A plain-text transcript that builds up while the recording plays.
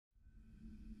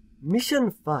Mission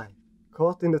 5.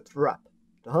 Caught in the trap.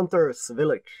 The hunter's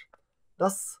village.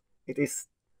 Thus, it is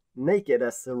naked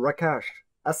as a Rakash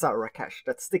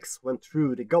that Styx went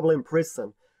through the goblin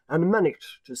prison and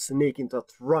managed to sneak into a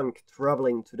trunk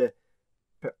traveling to the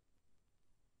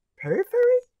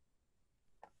periphery?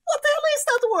 What the hell is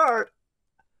that word?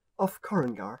 Of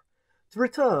Korrangar. To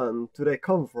return to the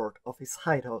comfort of his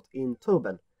hideout in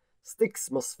Toben,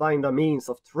 Styx must find a means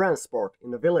of transport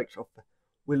in the village of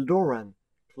Wildoran,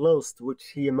 close to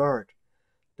which he emerged.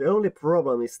 The only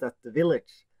problem is that the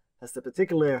village has the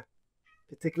particularity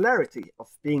of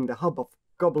being the hub of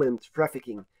goblin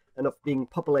trafficking and of being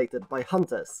populated by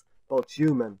hunters, both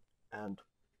human and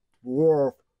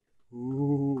dwarf.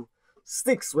 Ooh.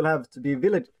 Styx will have to be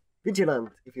vigilant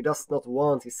if he does not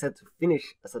want his head to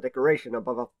finish as a decoration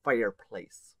above a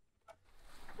fireplace.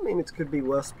 I mean, it could be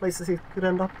worse places it could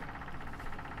end up.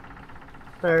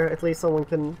 There, at least someone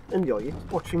can enjoy it,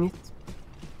 watching it.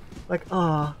 Like,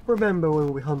 remember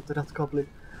when we hunted that goblin?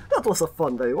 That was a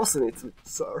fun day, wasn't it,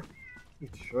 sir?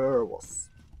 It sure was.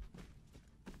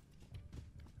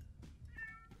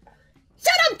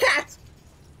 Shut up, cat!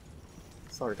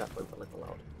 Sorry, that went a little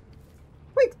loud.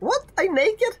 Wait, what? I'm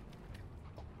naked?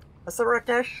 As a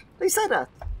Rakash? They said that.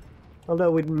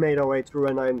 Although we made our way through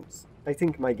and I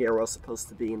think my gear was supposed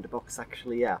to be in the box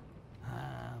actually, yeah.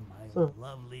 Ah, my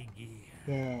lovely gear.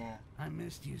 Yeah. I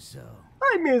missed you so.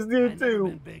 I missed you too. I've never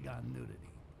been big on nudity.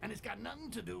 And it's got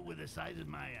nothing to do with the size of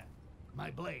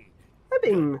my blade.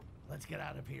 Let's get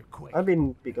out of here quick. I've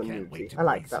been big on nudity. I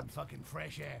like that. Some fucking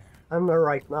fresh air. I'm not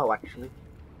right now actually.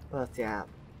 But yeah.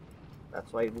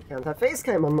 That's why we can't have face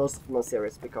cam on most of my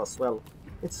series, because, well,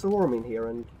 it's so warm in here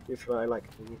and usually I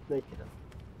like to get naked.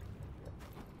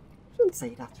 Shouldn't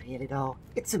say that really though.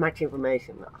 It's too much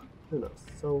information now. Who knows?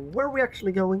 So where are we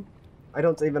actually going? I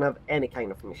don't even have any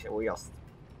kind of mission. We're just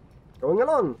going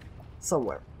along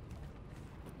somewhere.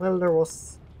 Well, there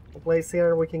was a place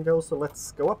here we can go, so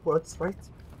let's go upwards, right?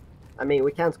 I mean,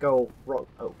 we can't go wrong.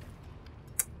 Oh.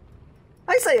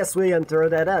 I say as we enter a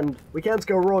dead end, we can't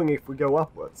go wrong if we go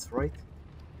upwards, right?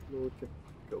 No, we could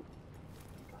go.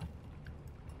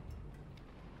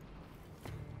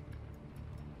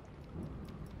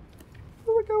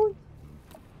 Where are we going?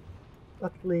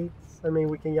 That leads. I mean,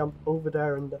 we can jump over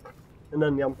there and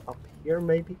then jump up here,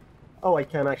 maybe. Oh, I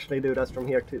can actually do that from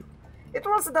here too. It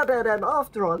wasn't a dead end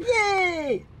after all.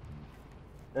 Yay!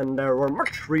 And there were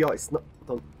much rejoice. No,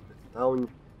 don't put it down.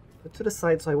 Put to the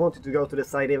side, so I wanted to go to the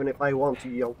side even if I want to,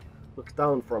 you know, look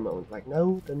down for a moment. Like,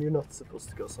 no, then you're not supposed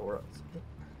to go somewhere else. Okay?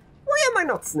 Why am I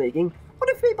not sneaking? What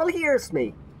if people hears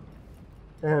me?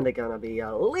 And they're gonna be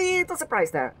a little surprise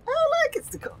there. Oh, look, it's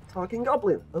the talking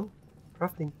goblin. Oh,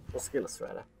 crafting. No skills,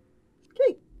 rather.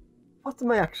 Okay, what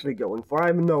am I actually going for? I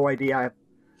have no idea. I'm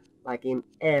like in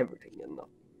everything and not.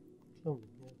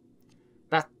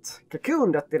 That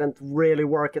cocoon, that didn't really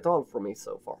work at all for me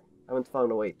so far. I haven't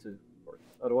found a way to work.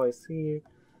 Otherwise, here,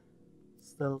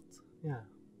 stealth, yeah,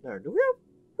 there. Do we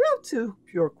have 2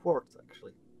 pure quartz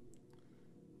actually?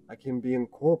 I can be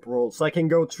incorporeal, so I can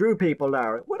go through people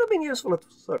there. It would have been useful at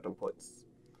certain points.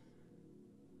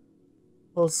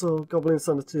 Also, goblins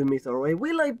on the 2 meter away.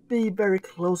 Will I be very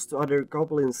close to other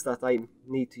goblins that I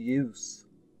need to use?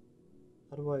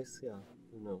 Otherwise, yeah,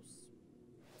 who knows?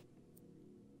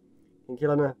 Can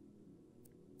kill him.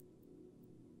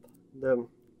 The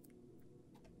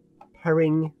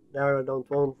pairing there, I don't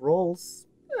want rolls.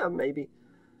 Yeah, maybe.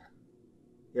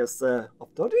 Yes, of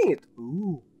dodging it.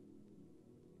 Ooh.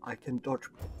 I can dodge.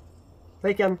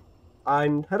 Taken.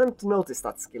 I hadn't noticed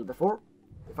that skill before.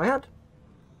 If I had,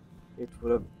 it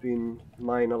would have been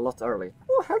mine a lot earlier.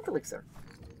 Oh, health elixir.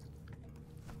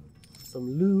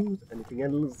 Some loot, anything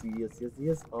else?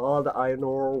 Yes. All the iron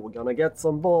ore, we're gonna get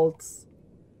some bolts.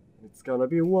 It's gonna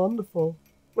be wonderful.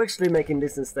 We're actually making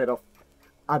this instead of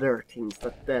other things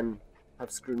that then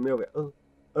have screwed me over.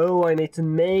 Oh, I need to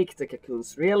make the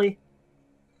cocoons, really?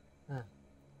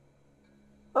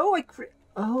 Oh,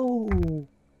 oh,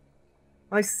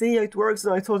 I see how it works,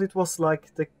 and I thought it was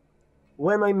like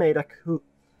when I made a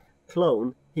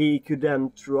clone, he could then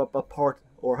throw up a part,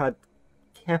 or had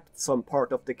kept some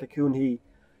part of the cocoon he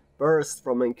burst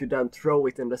from and could then throw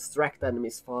it and distract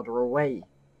enemies farther away.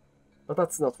 But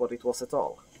that's not what it was at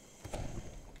all.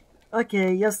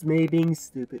 Okay, just me being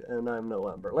stupid, and I'm no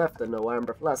amber left and no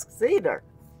amber flasks either.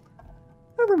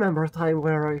 I remember a time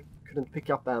where I couldn't pick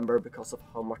up amber because of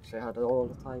how much I had all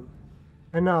the time.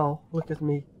 And now, look at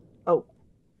me. Oh,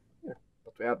 yeah,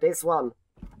 but we have this one.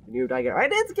 The new dagger. I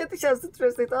didn't get the chance to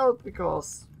test it out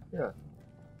because, yeah.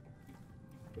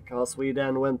 Because we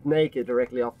then went naked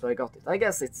directly after I got it. I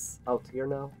guess it's out here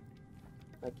now.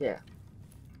 Like, yeah.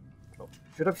 Oh,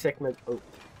 should have checked my... Oh.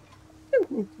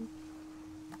 don't need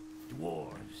to.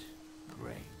 Dwarves.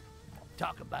 Great.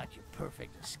 Talk about your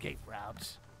perfect escape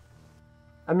routes.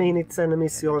 I mean, it's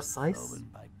enemies Get your into size.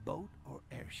 Thoban by boat or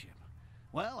airship.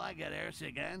 Well, I get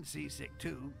airsick and seasick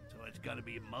too, so it's gonna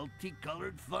be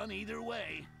multicolored fun either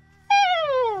way.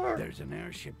 There's an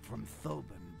airship from Thoban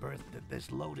berthed at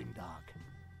this loading dock.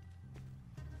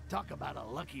 Talk about a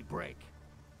lucky break.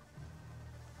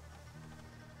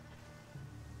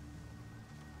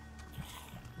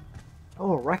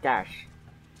 Oh, Akenash.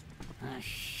 Ah,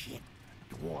 shit.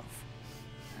 Dwarf.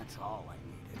 That's all I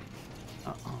needed.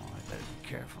 Uh-oh, I better be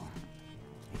careful.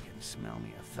 He can smell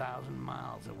me 1,000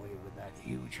 miles away with that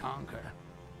huge honker.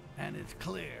 And it's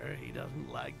clear he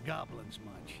doesn't like goblins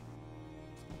much.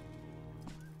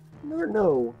 Never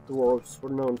know. Dwarves were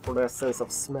known for their sense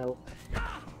of smell.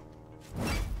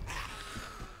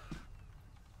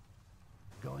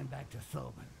 Going back to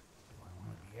Thoban. Do I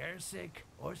want to be airsick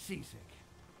or seasick?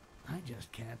 I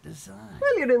just can't decide.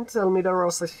 Well, you didn't tell me there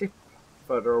was a ship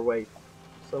further away.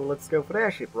 So let's go for the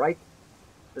airship, right?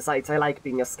 Besides, I like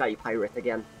being a sky pirate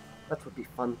again. That would be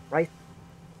fun, right?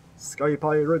 Sky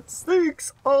pirate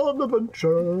Styx on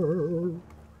adventure!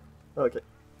 Okay.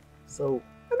 So,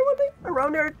 anyone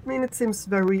around here? I mean, it seems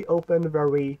very open,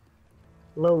 very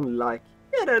lonely-like.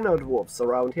 Yeah, there are no dwarves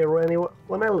around here or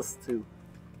anyone else to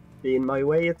be in my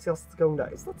way. It's just going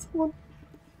there. Is that someone?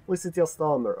 Or is it just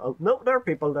armor? Oh, no, there are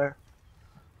people there.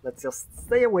 Let's just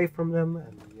stay away from them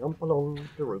and jump along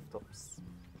the rooftops.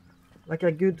 Like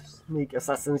a good sneak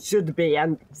assassin should be,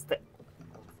 and stay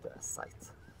off the sight.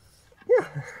 Yeah.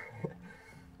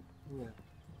 Yeah.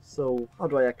 So, how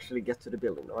do I actually get to the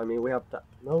building? I mean, we have that.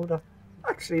 No, that.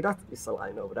 Actually, that is a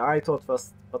line over there. I thought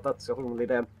first, but that's only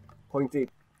the pointy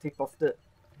tip of the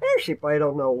airship. I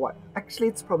don't know why. Actually,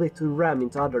 it's probably to ram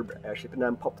into other airship and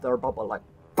then pop their bubble like.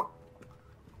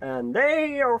 And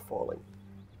they are falling.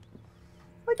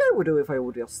 Like I would do if I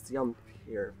would just jump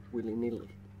here willy-nilly.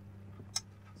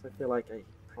 So I feel like I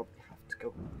probably have to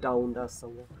go down there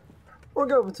somewhere. Or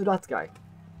go over to that guy.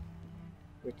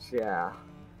 Which, yeah.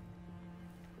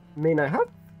 I mean, I have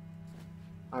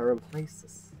iron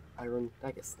places, iron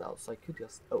daggers now, so I could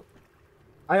just... Oh.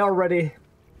 I already...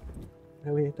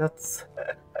 Really, that's...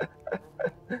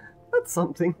 that's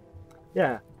something.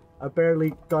 Yeah, I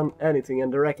barely done anything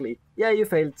and directly... Yeah, you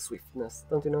failed swiftness,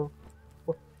 don't you know?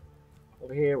 What?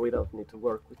 Over here, we don't need to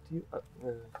work with you.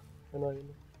 Can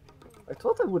I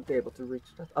thought I would be able to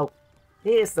reach that. Oh,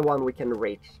 here's the one we can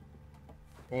reach.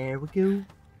 There we go.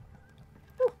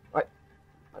 Oh,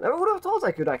 I never would have thought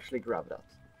I could actually grab that.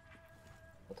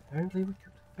 But apparently we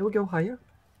could. Can we go higher?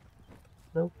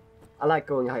 No. I like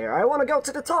going higher. I want to go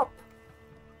to the top!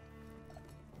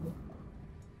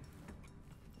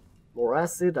 More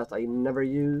acid that I never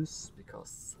use,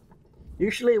 because...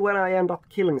 Usually when I end up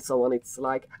killing someone, it's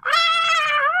like...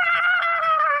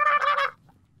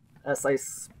 As I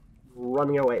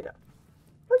running away there.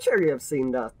 I'm sure you have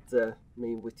seen that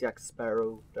meme with Jack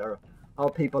Sparrow there. How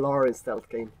people are in stealth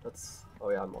game. That's how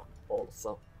I am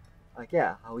also. Like,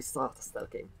 yeah, how we start a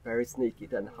stealth game. Very sneaky.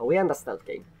 Then how we end a stealth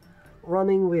game.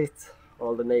 Running with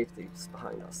all the natives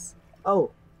behind us.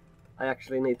 Oh, I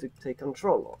actually need to take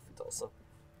control of it also.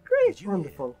 Great,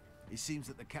 wonderful. It seems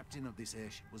that the captain of this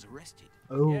airship was arrested.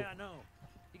 Oh. Yeah, I know.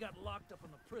 He got locked up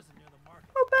in the prison near the market.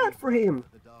 Not bad for him.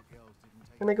 The Dark Elves didn't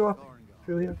take Can I go up Korrangar.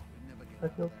 through here? We never get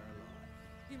Like, no. out there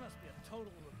alive. He must be a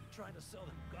total rookie trying to sell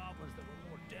them goblins that were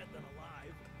more dead than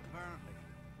alive. Apparently,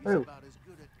 he's Oh. about as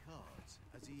good at cards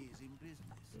as he is in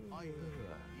business. I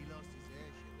heard he lost his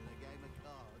airship in a game of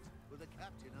cards with the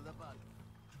captain of the boat.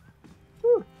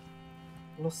 Whew.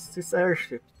 Lost his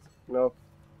airship. No.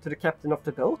 To the captain of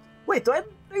the boat? Wait, do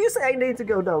you say I need to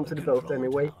go down to the boat control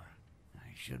anyway? tower.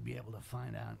 I should be able to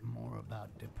find out more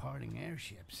about departing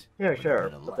airships. Yeah, With a sure.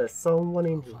 bit of But luck, there's someone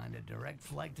in I'll here. find a direct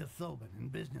flight to Thoban in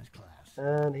business class.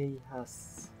 And he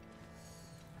has...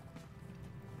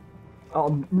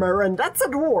 Oh, Marin, that's a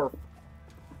dwarf!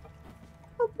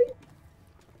 Help me.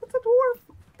 That's a dwarf.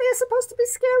 They're supposed to be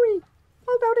scary.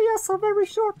 Although they are so very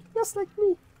short, just like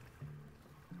me.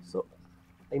 So,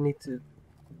 I need to...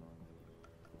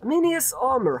 I mean, he has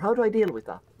armor. How do I deal with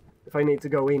that? If I need to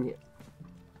go in here.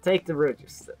 Take the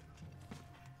register.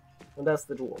 And that's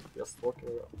the dwarf, just walking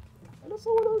around. And there's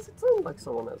someone else. It sounds like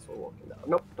someone else was walking down.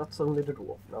 Nope, that's only the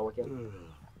dwarf now again.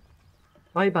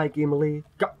 Bye-bye, Gimli.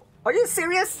 Go! Are you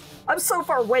serious? I'm so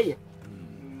far away!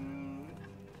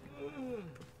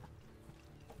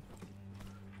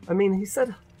 I mean, he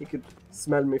said he could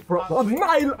smell me from a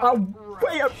mile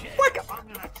away! Fuck! I'm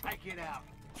gonna take it out.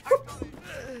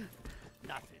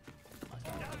 Nothing.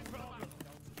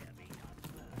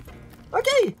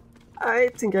 Okay! I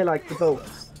think I like the boat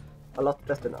a lot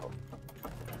better now.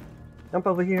 Jump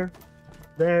over here.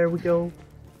 There we go.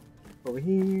 Over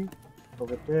here.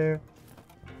 Over there.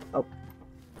 Up.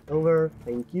 Over.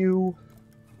 Thank you.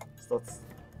 Start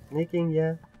sneaking,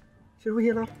 yeah. Should we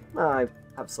heal up? I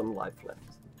have some life left.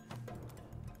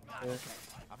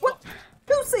 What?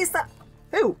 Who sees that?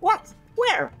 Who? What?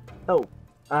 Where? Oh,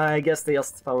 I guess they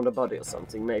just found a body or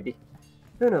something, maybe.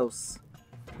 Who knows?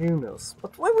 Who knows?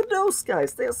 But why would those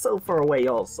guys? They are so far away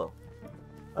also.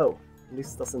 Oh,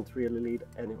 this doesn't really lead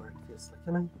anywhere, it feels like.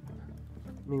 Can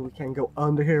I mean, we can go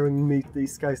under here and meet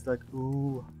these guys like,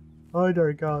 ooh, hi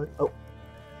there, guy. Oh,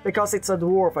 because it's a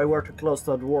dwarf, I were too close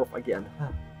to a dwarf again.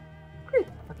 Great,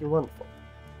 fucking wonderful.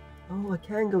 Oh, I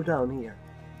can go down here.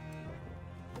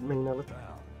 I mean, there we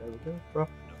go, bro.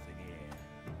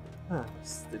 Ah,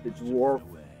 stupid dwarf.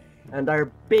 And their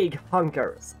big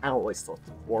hunkers. I always thought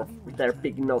dwarf with their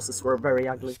big noses were very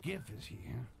ugly. The skiff is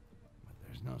here, but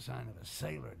there's no sign of a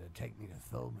sailor to take me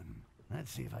to Thoban.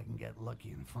 Let's see if I can get lucky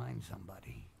and find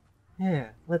somebody. Yeah,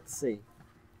 let's see.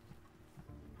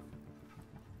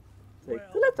 Take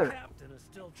the Well, letter. captain is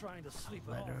still trying to sleep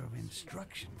it Letter off. of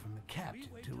instruction from the captain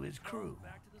to his crew.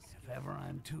 If ever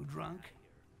I'm too drunk,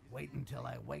 wait until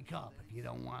I wake up if you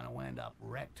don't want to end up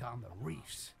wrecked on the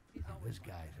reefs. Now, this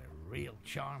guy's a real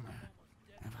charmer.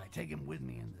 If I take him with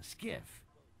me in the skiff,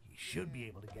 he should be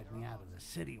able to get me out of the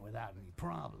city without any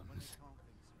problems.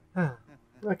 Ah,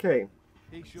 okay.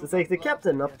 So take the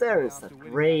captain up there instead.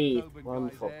 Great,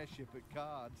 wonderful.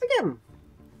 Again.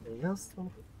 Just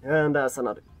one. And there's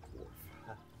another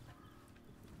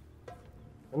dwarf.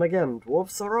 And again,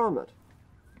 dwarves are armored.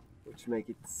 Which make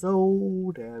it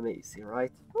so damn easy,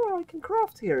 right? Oh, I can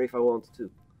craft here if I want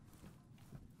to.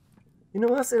 You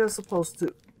know, as it is supposed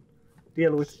to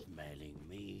deal with... Smelling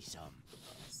me some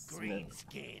green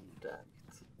skin. Damn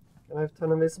it. Can I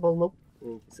turn invisible? Nope.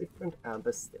 Indifferent and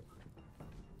still.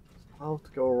 How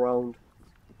to go around,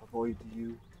 avoid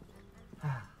you.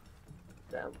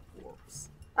 Damn dwarves.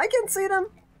 I can see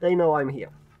them! They know I'm here.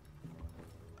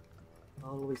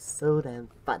 Always so damn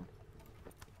fun.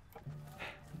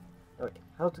 Okay,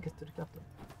 how to get to the captain?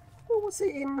 Oh, was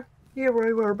he in here where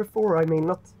we were before? I mean,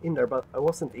 not in there, but I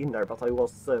wasn't in there, but I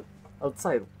was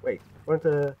outside. Wait, weren't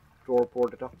the door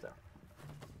boarded up there?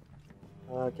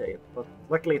 Okay, but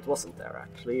luckily it wasn't there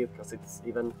actually, because it's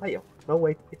even higher. No,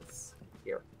 wait, it's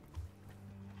here.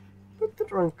 But the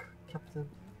drunk captain.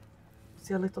 Is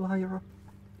he a little higher up?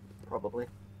 Probably.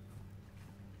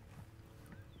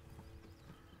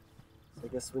 So I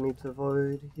guess we need to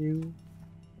avoid you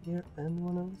here.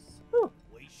 Anyone else? Oh,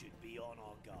 We should be on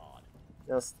our guard.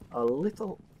 just a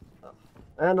little.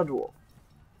 And a dwarf.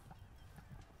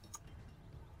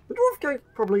 The dwarf can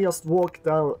probably just walk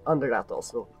down under that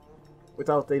also.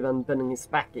 Without even bending his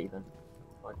back even.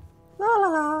 Like, la la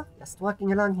la, just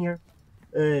walking along here.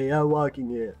 Hey, I'm walking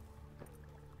here.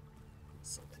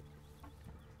 Something.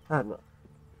 I don't know.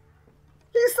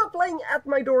 Please stop playing at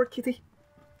my door, kitty.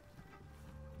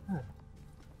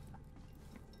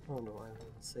 Oh no, I won't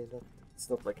say that. It's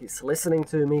not like he's listening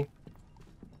to me.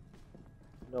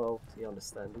 No, he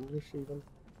understands English even.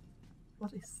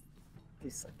 What is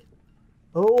this?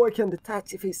 Oh, I can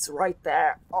detach if he's right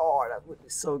there. Oh, that would be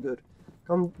so good.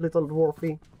 Come, little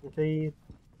dwarfy. Okay,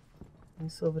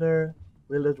 he's over there.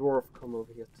 Will the dwarf come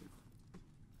over here too?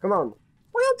 Come on.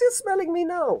 Why aren't you smelling me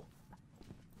now?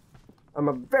 I'm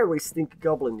a very stinky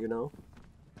goblin, you know.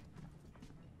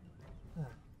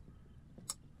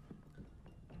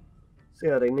 So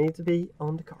yeah, they need to be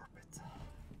on the carpet.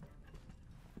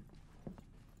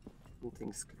 And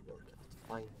things could work out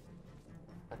fine.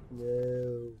 But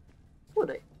no. Would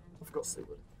they? Of course they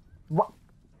would. What?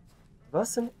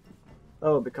 Wasn't?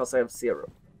 Oh, because I have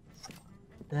 0.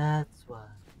 That's why.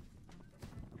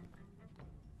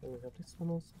 Can we have this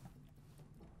one also?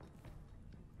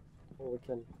 Oh, we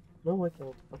can. No, I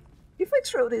can't. But if I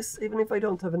throw this, even if I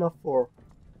don't have enough for...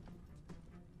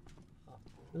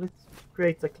 Let's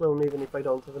create a clone even if I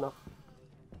don't have enough.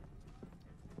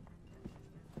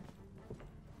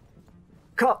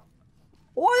 Come!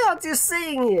 Why aren't you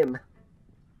seeing him?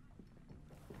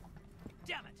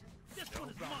 Damn it! This one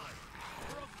is mine.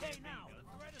 We're okay now. The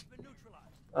threat has been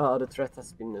neutralized. Oh, the threat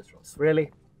has been neutralized.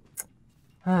 Really?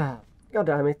 Ah, god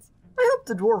damn it. I hope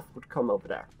the dwarf would come over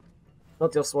there.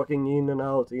 Not just walking in and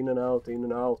out, in and out, in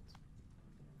and out.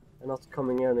 And not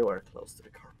coming anywhere close to the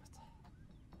carpet.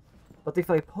 But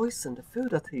if I poison the food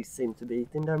that he seemed to be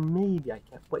eating, then maybe I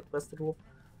can. Wait, where's the dwarf?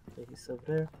 Okay, he's over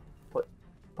there.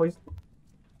 Poison.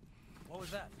 What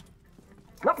was that?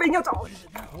 Nothing at all!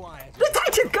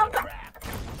 Detach it, goddamn!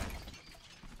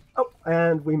 Oh,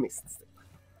 and we missed still.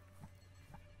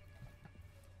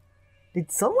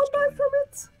 Did someone die from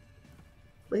it?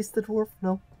 Please, the dwarf?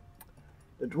 No.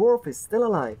 The dwarf is still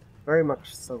alive, very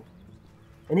much so.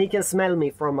 And he can smell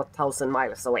me from 1,000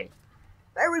 miles away.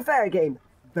 Very fair game.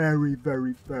 Very,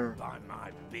 very fair. By my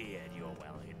beard, you're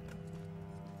well hidden.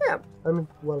 Yeah, I'm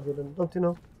well hidden, don't you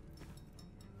know?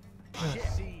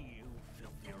 See you,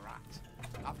 filthy rat.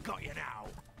 I've got you now.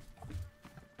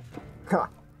 Ha!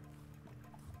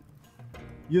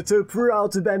 You too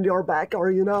proud to bend your back,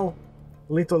 are you now,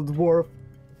 little dwarf?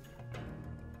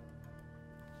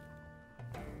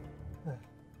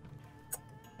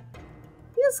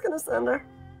 He's gonna stand there.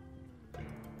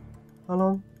 How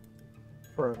long?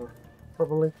 Forever.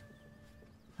 Probably.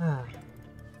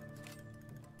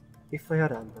 If I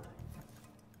had amber.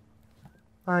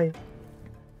 Hi.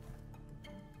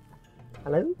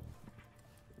 Hello?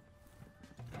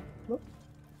 No?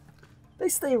 They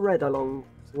stay red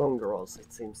longer also,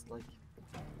 it seems like.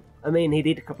 I mean, he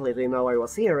did completely know I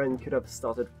was here and could have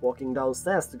started walking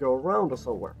downstairs to go around or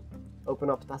somewhere. Open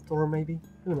up that door maybe?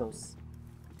 Who knows?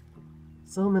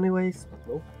 So many ways, but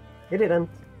no, he didn't.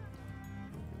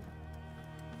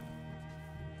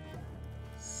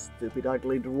 Stupid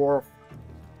ugly dwarf.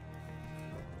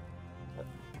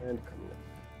 And come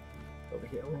over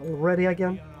here already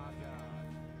again.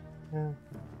 Yeah.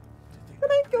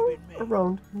 Can I go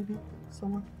around maybe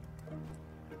somewhere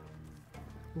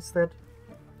instead?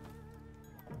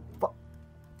 But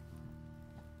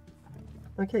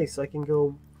okay, so I can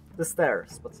go the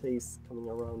stairs, but he's coming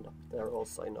around up there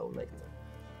also, I know later.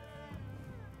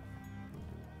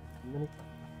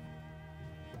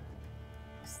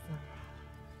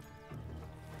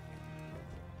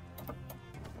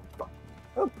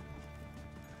 Oh.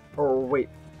 Or wait,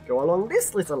 go along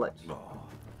this little ledge.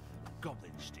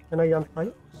 Can I jump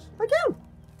high? I can!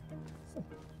 So.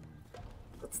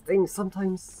 That thing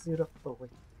sometimes you don't. Oh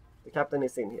wait, the captain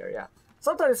is in here, yeah.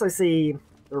 Sometimes I see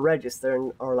the register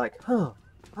and are like, huh,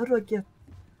 how do I get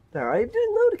there? I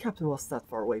didn't know the captain was that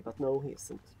far away, but no, he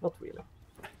isn't. Not really.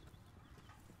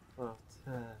 But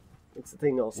it's a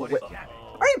thing also. Wait.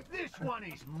 This one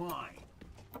is mine.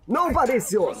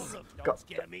 Nobody's yours. Don't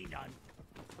scare me none.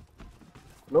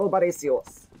 Nobody's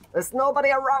yours. There's nobody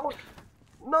around.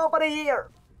 Nobody here.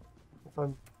 If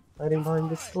I'm hiding behind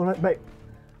this corner, mate.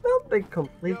 No, they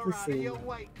completely see me. Your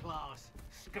weight class,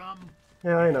 scum.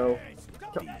 Yeah, I know.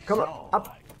 Come on,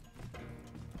 up.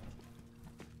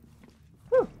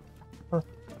 Oh,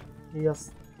 he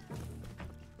just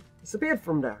disappeared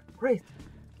from there. Great.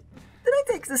 Did I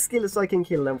take the skill so I can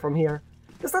kill them from here?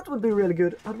 Because that would be really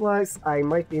good, otherwise I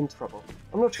might be in trouble.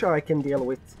 I'm not sure I can deal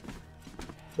with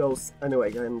those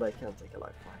anyway, and I can't take a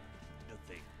lifeline.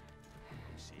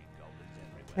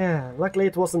 Yeah, luckily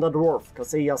it wasn't a dwarf,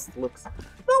 because he just looks...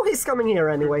 No, he's coming here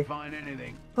anyway. Find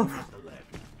anything. Oh.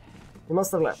 He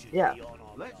must have left, yeah.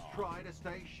 Let's try to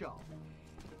stay sharp.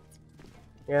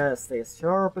 Yeah, stay as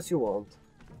sharp as you want.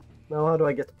 Now how do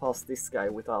I get past this guy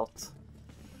without...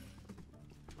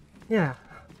 Yeah.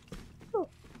 Oh,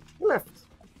 left.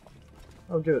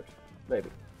 Oh, good. Maybe.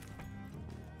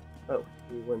 Oh,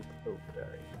 he went over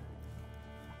there.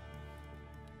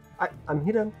 I'm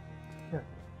hidden. Yeah.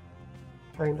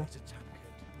 Kinda.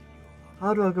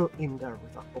 How do I go in there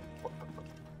without... Oh, fuck.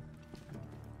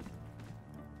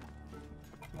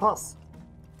 Pass.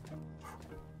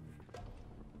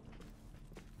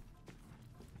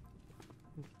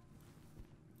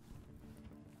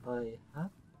 I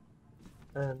have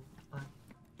an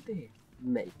idea.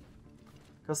 Maybe.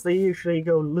 Because they usually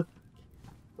go look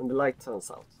when the light turns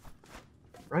out.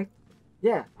 Right?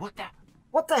 Yeah. What the?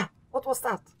 What the? What was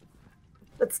that?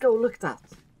 Let's go look at that.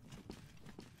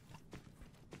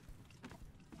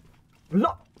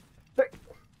 Look! Hey.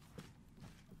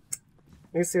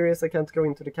 Are you serious? I can't go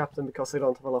into the captain because I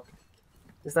don't have a lock.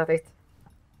 Is that it?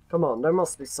 Come on, there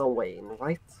must be some way in,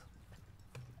 right?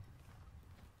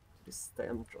 This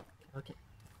damn drunk. Okay.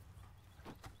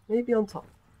 Maybe on top.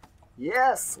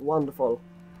 Yes! Wonderful!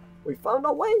 We found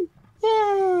a way!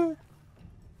 Yeah!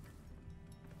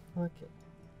 Okay.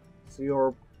 So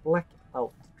you're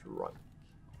blackout drunk.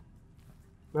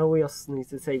 Now we just need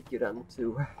to take you then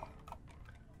to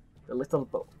the little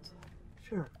boat.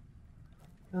 Sure.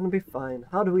 Gonna be fine.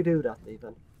 How do we do that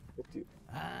even? With you?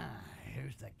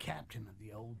 Here's the captain of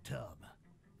the old tub.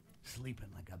 Sleeping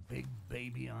like a big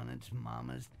baby on its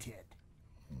mama's tit.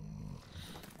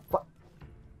 What?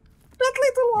 That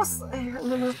little was...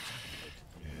 no.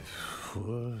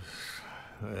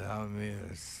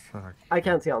 I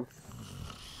can't hear him.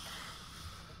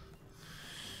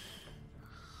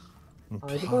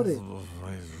 Impossible for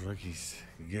my rookies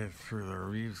to get through the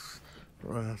reefs.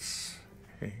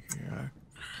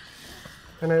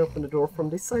 Can I open the door from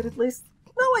this side at least?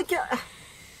 No, I can't.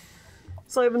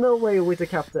 So I have no way with the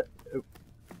captain.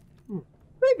 Oh.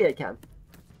 maybe I can.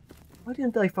 Why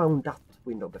didn't I find that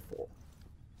window before?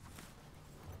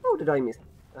 How did I miss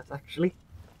that actually?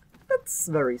 That's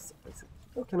very surprising.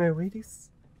 Oh, can I read this?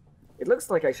 It looks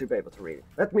like I should be able to read it.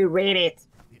 Let me read it!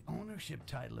 The ownership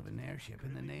title of an airship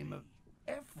in the name of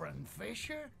Ephraim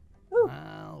Fisher? Oh.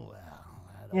 Well,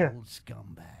 that Yeah. old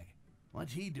scumbag.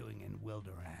 What's he doing in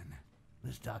Wilderan?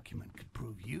 This document could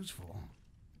prove useful.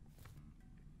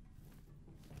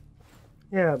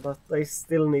 Yeah, but I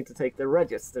still need to take the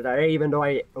register there, even though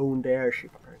I own the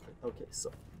airship apparently. Okay, so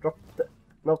drop the...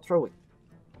 No, throw it.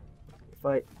 If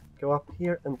I go up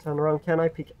here and turn around, can I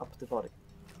pick up the body?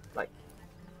 Like...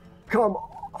 Come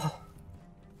on!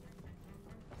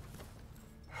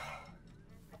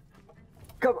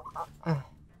 Come on!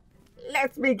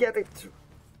 Let me get it through!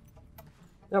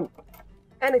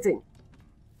 Anything!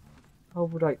 How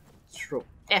would I throw?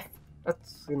 F!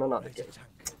 That's in another game.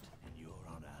 In your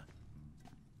honor.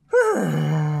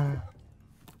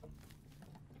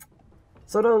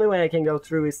 So the only way I can go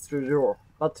through is through the door.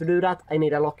 But to do that, I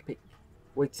need a lockpick,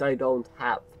 which I don't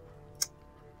have.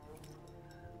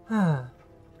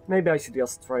 Maybe I should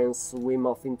just try and swim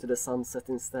off into the sunset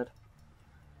instead.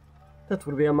 That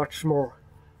would be a much more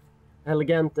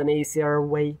elegant and easier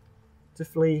way to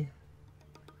flee.